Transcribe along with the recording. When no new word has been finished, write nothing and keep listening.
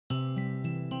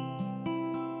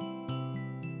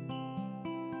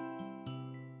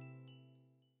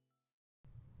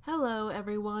Hello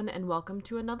everyone and welcome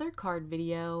to another card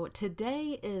video.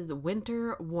 Today is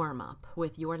winter warm-up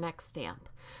with Your Next Stamp.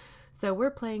 So we're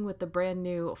playing with the brand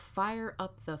new Fire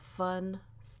Up the Fun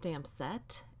stamp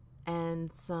set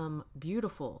and some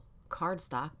beautiful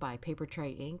cardstock by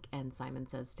Papertrey ink and Simon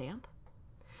Says Stamp.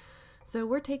 So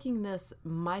we're taking this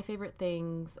My Favorite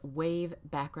Things wave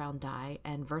background die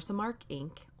and VersaMark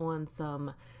ink on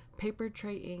some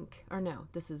Papertrey ink, or no,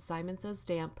 this is Simon Says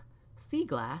Stamp Sea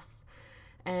Glass.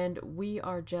 And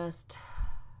we're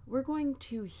going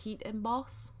to heat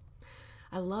emboss.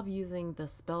 I love using the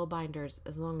spellbinders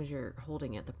as long as you're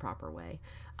holding it the proper way.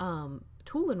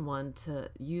 Tool-in-One to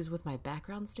use with my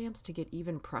background stamps to get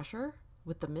even pressure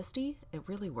with the Misty. It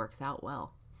really works out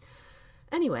well.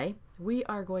 Anyway, we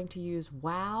are going to use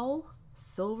Wow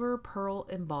Silver Pearl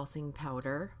Embossing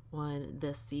Powder on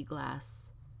this sea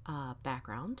glass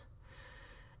background.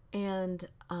 And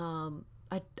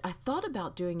I thought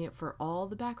about doing it for all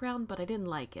the background, but I didn't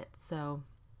like it, so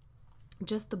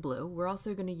just the blue. We're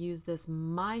also going to use this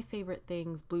My Favorite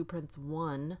Things Blueprints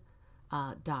 1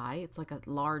 die. It's like a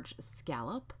large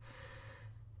scallop.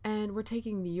 And we're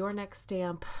taking the Your Next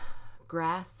Stamp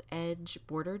Grass Edge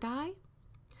border die,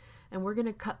 and we're going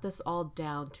to cut this all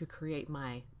down to create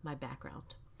my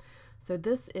background. So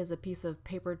this is a piece of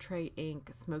Papertrey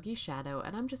ink Smokey Shadow,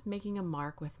 and I'm just making a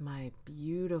mark with my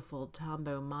beautiful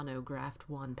Tombow Monographed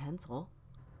 1 pencil.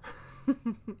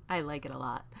 I like it a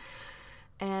lot.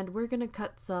 And we're going to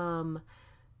cut some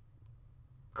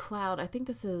cloud. I think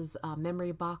this is a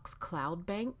Memory Box Cloud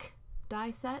Bank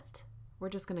die set. We're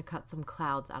just going to cut some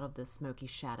clouds out of this Smokey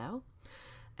Shadow.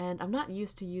 And I'm not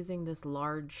used to using this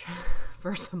large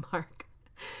VersaMark.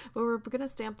 But we're going to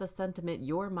stamp the sentiment,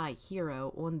 "You're my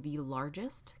hero," on the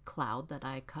largest cloud that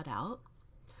I cut out.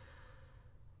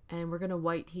 And we're going to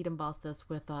white heat emboss this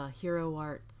with a Hero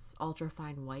Arts Ultra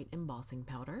Fine White Embossing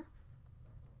Powder.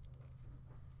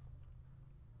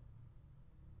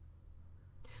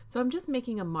 So I'm just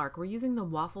making a mark. We're using the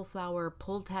Waffle Flower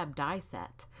Pull Tab die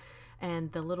set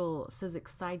and the little Sizzix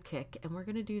Sidekick, and we're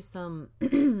going to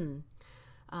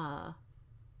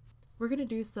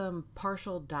do some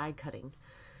partial die cutting.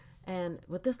 And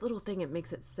with this little thing, it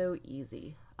makes it so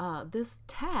easy. This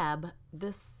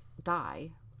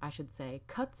die, I should say,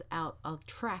 cuts out a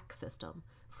track system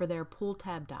for their pull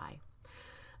tab die.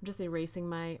 I'm just erasing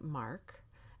my mark,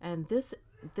 and this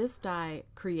die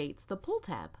creates the pull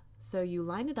tab. So you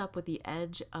line it up with the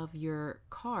edge of your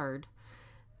card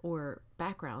or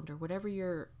background or whatever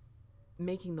you're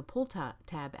making the pull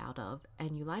tab out of,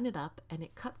 and you line it up, and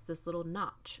it cuts this little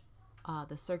notch,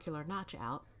 the circular notch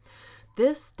out.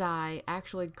 This die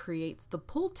actually creates the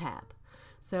pull tab.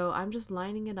 So I'm just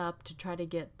lining it up to try to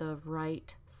get the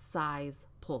right size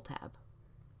pull tab.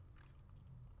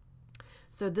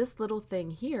 So this little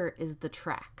thing here is the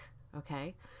track,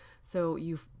 okay? So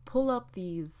you pull up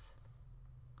these,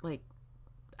 like,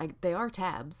 they are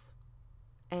tabs,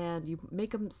 and you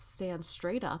make them stand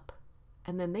straight up,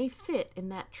 and then they fit in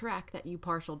that track that you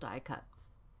partial die cut.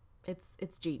 It's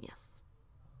genius.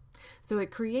 So it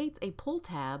creates a pull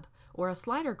tab or a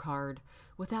slider card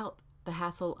without the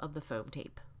hassle of the foam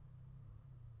tape.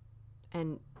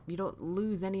 And you don't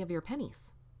lose any of your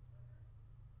pennies.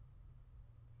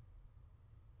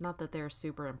 Not that they're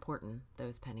super important,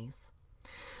 those pennies.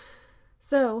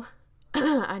 So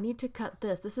I need to cut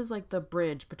this. This is like the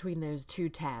bridge between those two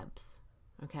tabs.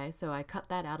 Okay, so I cut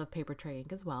that out of Papertrey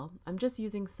ink as well. I'm just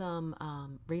using some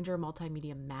Ranger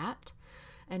Multimedia Matte,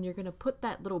 and you're going to put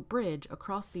that little bridge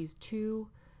across these two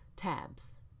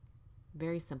tabs.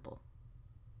 Very simple.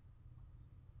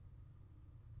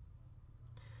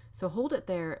 So hold it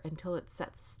there until it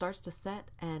starts to set,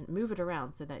 and move it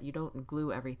around so that you don't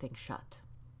glue everything shut.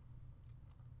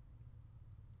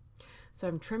 So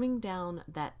I'm trimming down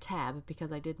that tab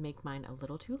because I did make mine a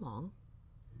little too long.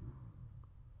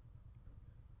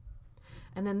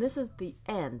 And then this is the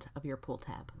end of your pull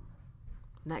tab,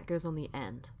 and that goes on the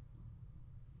end.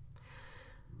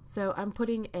 So I'm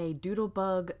putting a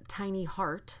Doodlebug Tiny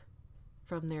Heart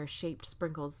from their Shaped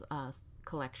Sprinkles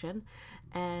collection,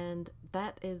 and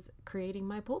that is creating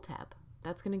my pull tab.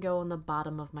 That's going to go on the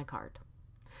bottom of my card.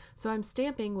 So I'm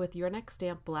stamping with Your Next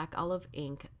Stamp Black Olive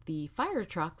ink the fire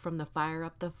truck from the Fire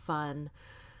Up the Fun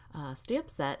stamp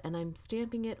set, and I'm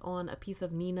stamping it on a piece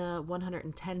of Neenah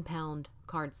 110-pound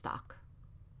cardstock.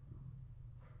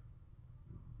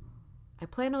 I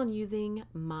plan on using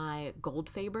my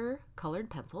Goldfaber colored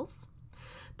pencils.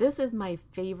 This is my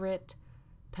favorite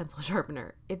pencil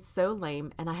sharpener. It's so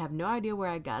lame, and I have no idea where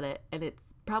I got it, and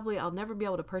it's probably, I'll never be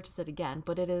able to purchase it again,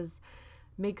 but it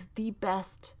makes the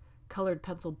best colored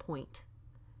pencil point,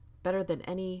 better than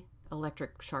any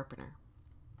electric sharpener.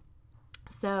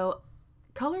 So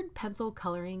colored pencil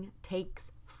coloring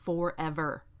takes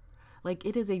forever. Like,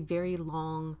 it is a very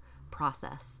long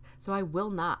process. So I will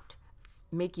not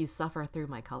make you suffer through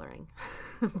my coloring.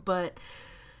 But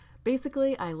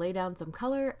basically, I lay down some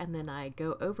color and then I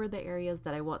go over the areas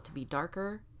that I want to be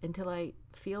darker until I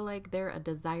feel like they're a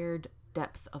desired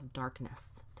depth of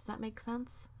darkness. Does that make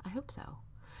sense? I hope so.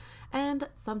 And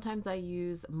sometimes I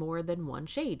use more than one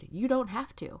shade. You don't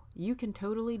have to. You can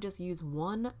totally just use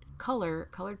one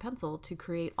colored pencil to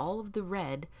create all of the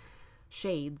red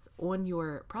shades on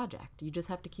your project. You just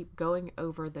have to keep going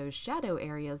over those shadow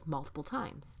areas multiple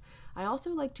times. I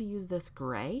also like to use this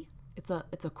gray. It's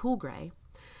a cool gray,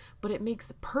 but it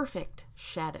makes perfect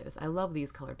shadows. I love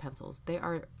these colored pencils. They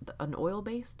are an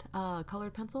oil-based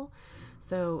colored pencil,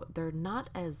 so they're not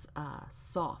as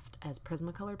soft as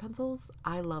Prismacolor pencils.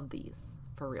 I love these,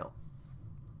 for real.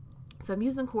 So I'm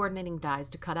using coordinating dies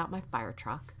to cut out my fire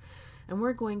truck, and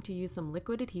we're going to use some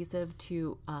liquid adhesive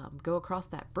to go across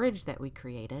that bridge that we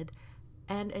created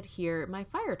and adhere my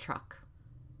fire truck.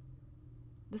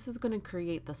 This is going to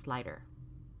create the slider.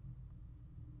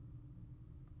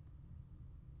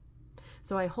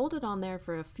 So I hold it on there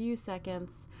for a few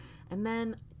seconds, and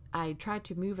then I try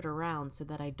to move it around so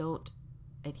that I don't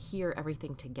adhere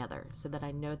everything together, so that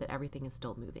I know that everything is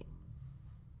still moving.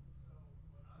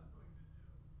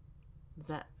 Is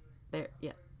that there?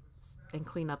 Yeah. And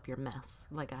clean up your mess.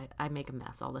 Like I make a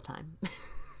mess all the time.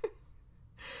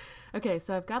 Okay,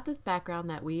 so I've got this background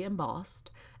that we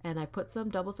embossed, and I put some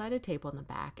double-sided tape on the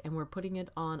back, and we're putting it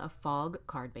on a fog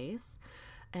card base.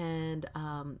 And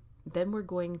then we're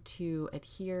going to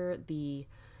adhere the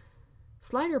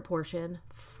slider portion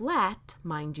flat,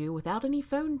 mind you, without any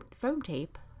foam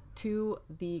tape, to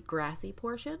the grassy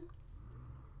portion.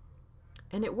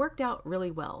 And it worked out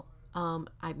really well.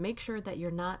 I make sure that you're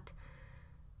not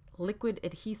liquid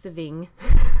adhesiving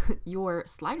your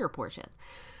slider portion.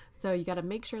 So you got to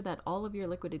make sure that all of your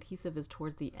liquid adhesive is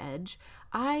towards the edge.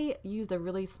 I used a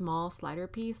really small slider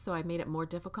piece, so I made it more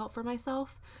difficult for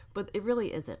myself, but it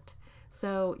really isn't.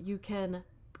 So you can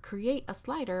create a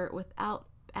slider without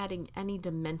adding any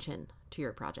dimension to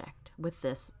your project with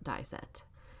this die set.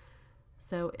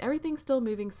 So everything's still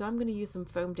moving, so I'm going to use some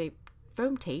foam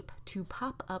tape to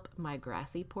pop up my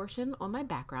grassy portion on my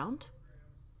background.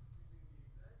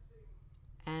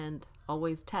 And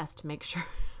always test, make sure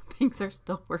things are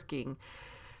still working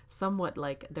somewhat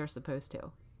like they're supposed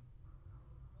to.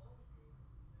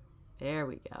 There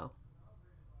we go.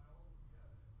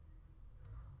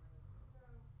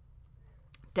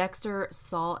 Dexter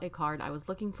saw a card. I was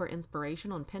looking for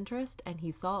inspiration on Pinterest, and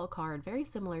he saw a card very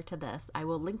similar to this. I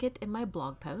will link it in my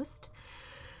blog post.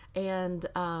 And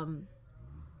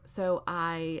so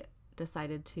I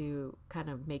decided to kind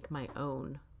of make my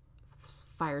own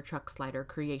fire truck slider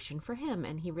creation for him,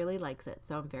 and he really likes it,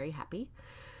 so I'm very happy.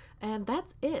 And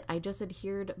that's it. I just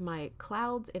adhered my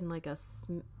clouds in like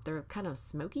they're kind of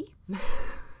smoky.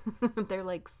 They're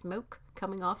like smoke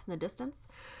coming off in the distance.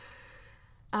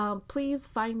 Please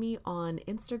find me on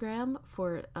Instagram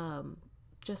for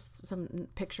just some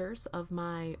pictures of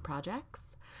my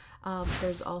projects.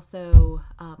 There's also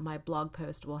my blog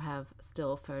post will have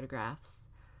still photographs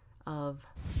of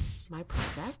my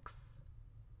projects.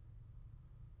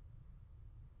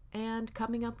 And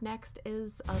coming up next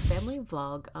is a family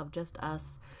vlog of just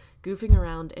us goofing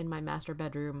around in my master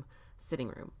bedroom sitting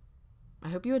room. I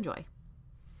hope you enjoy.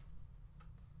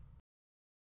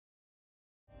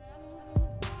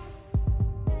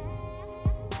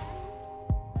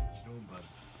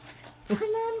 Put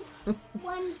on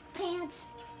one pants.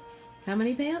 How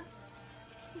many pants?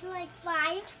 Like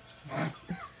 5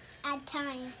 at a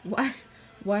time.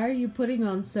 Why are you putting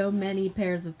on so many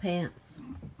pairs of pants?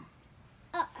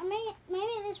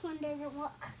 Maybe this one doesn't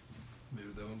work. Maybe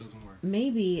that one doesn't work.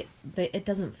 Maybe it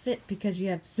doesn't fit because you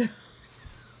have so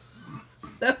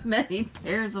many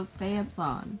pairs of pants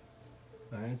on.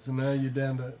 Alright, so now you're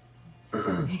down to...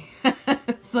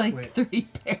 It's like 3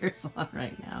 pairs on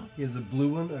right now. He has a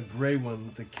blue one, a gray one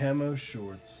with the camo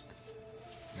shorts.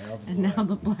 Now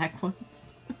the black ones.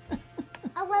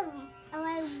 I love them. I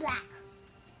like black.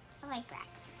 I like black.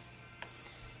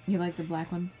 You like the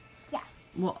black ones? Yeah.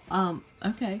 Well,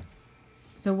 okay.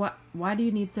 So why do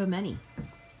you need so many?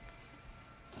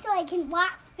 So I can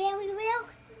walk very well.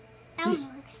 That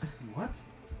works. What?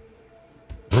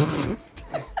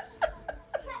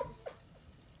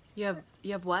 You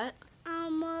have what?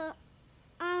 Armor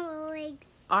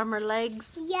legs. Armor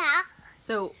legs? Yeah.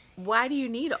 So why do you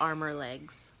need armor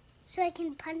legs? So I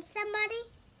can punch somebody.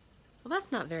 Well,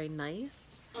 that's not very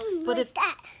nice. But like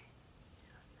that.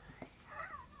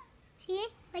 See?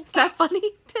 Like Is that funny,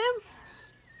 Tim?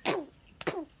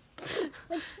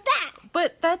 Like that.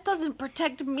 But that doesn't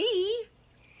protect me.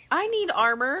 I need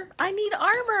armor. I need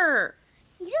armor.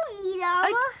 You don't need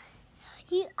armor.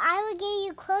 I will get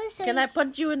you closer. Can I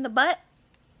punch you in the butt?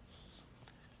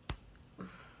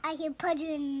 I can punch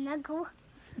you in the knuckle.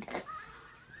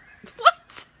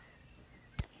 What?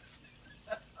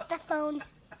 The phone.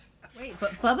 Wait,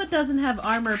 but Bubba doesn't have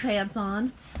armor pants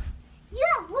on. You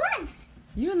have one.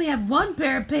 You only have one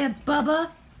pair of pants, Bubba.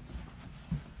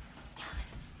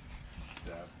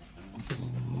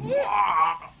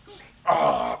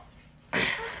 I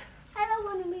don't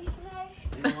want to be smashed.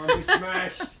 You don't want to be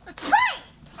smashed.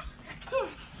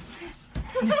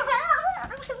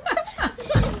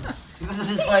 This is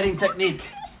his fighting technique.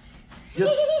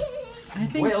 Just I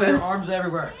think wail your arms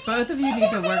everywhere. both of you need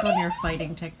to work on your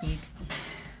fighting technique.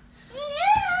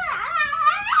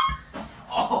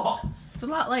 Oh. It's a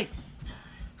lot like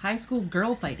high school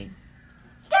girl fighting.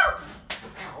 Stop.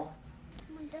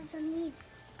 It doesn't need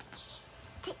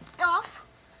to take it off.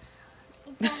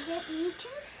 It doesn't need to.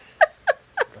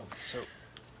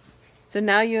 So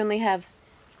now you only have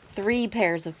 3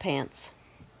 pairs of pants.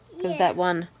 Because that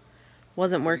one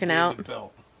wasn't working out.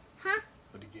 Belt. Huh?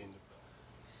 But he gained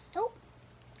a Nope.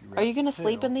 belt. Are you going to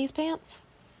sleep in these pants?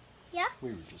 Yeah.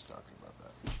 We were just talking